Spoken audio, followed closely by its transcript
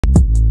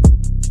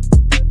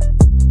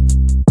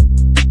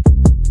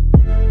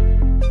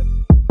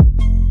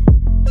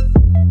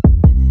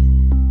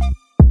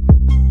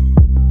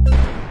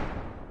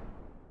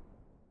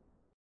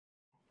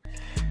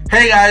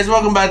Hey guys,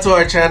 welcome back to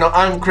our channel.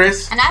 I'm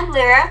Chris. And I'm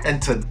Lyra. And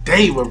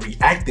today we're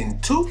reacting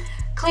to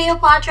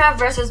Cleopatra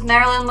versus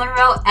Marilyn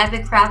Monroe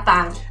epic rap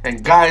battle.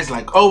 And guys,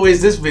 like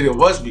always, this video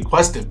was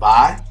requested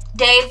by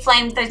Dave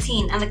Flame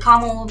 13, and the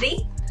comment will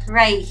be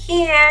right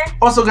here.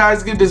 Also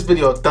guys, give this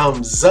video a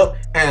thumbs up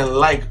and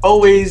like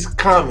always,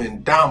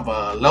 comment down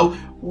below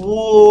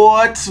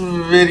what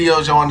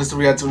videos you want us to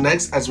react to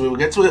next as we will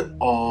get to it,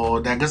 all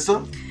that good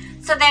stuff.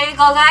 So there you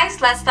go guys,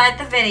 let's start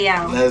the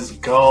video. Let's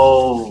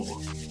go.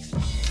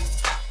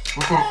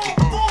 Okay.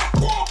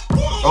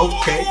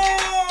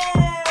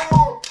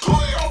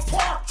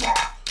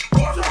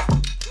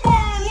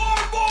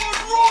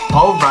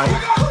 All right.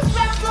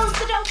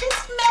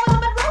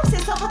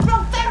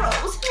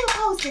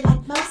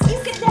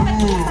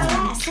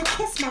 So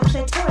kiss my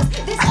clitoris.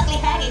 This ugly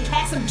hanging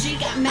cat some G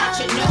got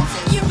matching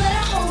noses. You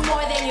better hold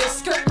more than your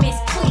skirt, miss,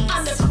 please.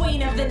 I'm the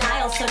queen of the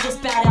Nile, so just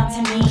bow down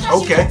to me.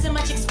 Okay. You got so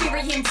much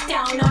experience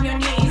down on your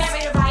knees.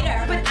 Married a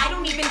writer, but I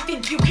don't even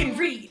think you can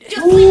read.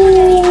 Just sleep with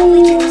any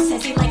ugly dude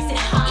says he likes it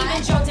hot.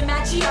 Even Joe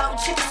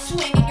DiMaggio took a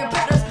swing in your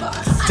brother's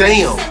books.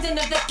 Damn. Descendant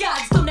of the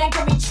gods, don't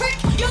anger me trick.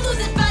 You'll lose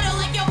this battle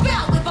like your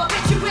bell if I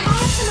bet you win.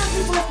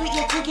 Absolutely boys, but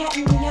you're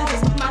forgetting the others.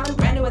 Marlon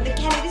Brando and the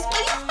Kennedys.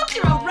 Well, you fucked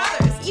your own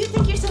brothers. You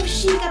think you're so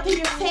chic up in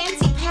your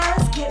fancy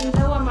palace, getting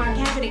low on Mark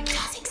Anthony,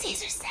 tossing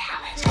Caesar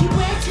salad. You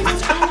wear too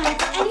much eyeliner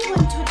for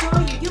anyone to adore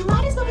you. You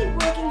might as well be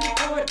working the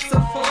board so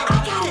far.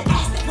 I got an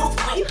ass that won't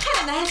fight. You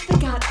had an ass that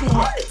got big.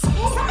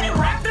 Somebody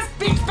wrap this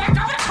bitch back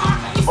on the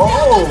carpet. You still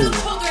have two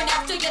children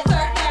after your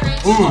third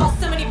marriage. Oh,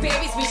 so many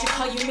babies, we should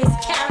call you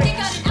miscarriage. You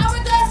got an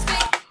hourglass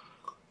face.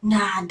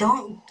 Nah,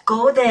 don't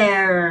go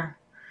there.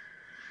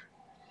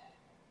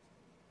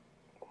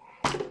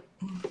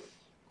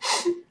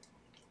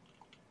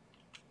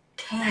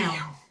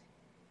 Damn.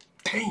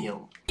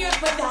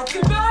 Without the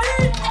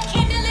body, a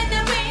candle in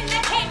the wind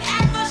that can't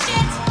act for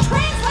shit.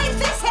 Translate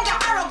this into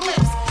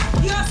hieroglyphs.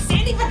 Your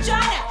sandy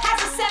vagina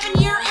has a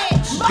 7-year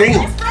itch.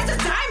 Damn. My friends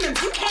are diamonds.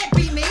 You can't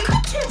beat me.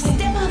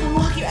 Step up and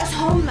walk your ass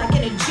home like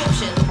an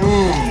Egyptian.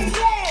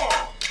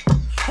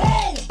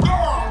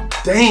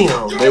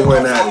 Damn, they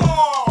went at it.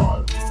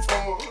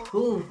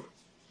 Who?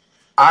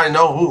 I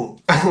know who.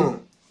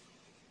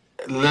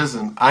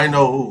 Listen, I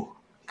know who.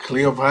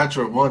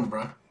 Cleopatra won,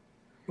 bro.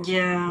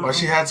 Yeah. Why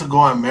she had to go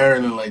on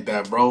Marilyn like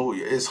that, bro?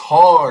 It's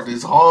hard.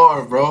 It's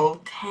hard,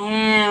 bro.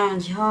 Damn,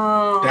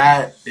 yo.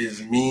 That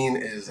is mean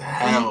as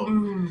hell.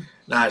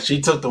 Nah, she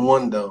took the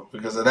one, though,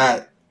 because of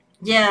that.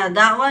 Yeah,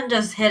 that one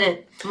just hit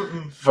it.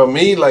 For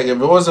me, like,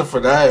 if it wasn't for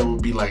that, it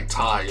would be like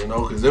tie, you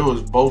know? Because it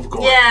was both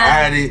going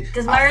at it.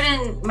 Because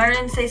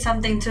Marilyn say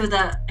something, too,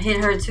 that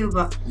hit her, too.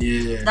 But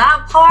yeah,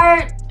 that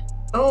part,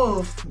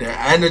 oh. the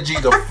energy,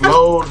 the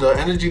flow, the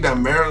energy that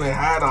Marilyn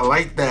had, I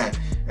like that.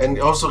 And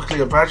also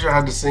Cleopatra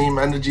had the same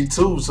energy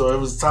too, so it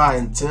was tied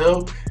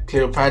until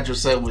Cleopatra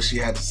said what she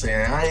had to say.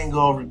 And I ain't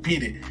gonna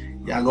repeat it.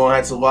 Y'all gonna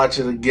have to watch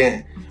it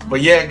again. But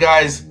yeah,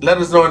 guys, let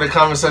us know in the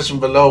comment section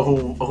below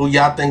who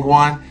y'all think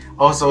won.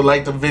 Also,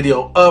 like the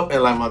video up,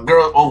 and like my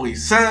girl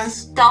always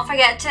says, don't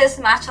forget to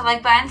smash the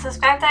like button,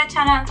 subscribe to our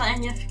channel, and turn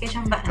on the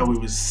notification button. And we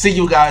will see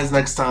you guys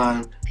next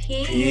time.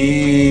 Peace.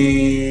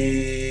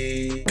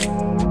 Peace.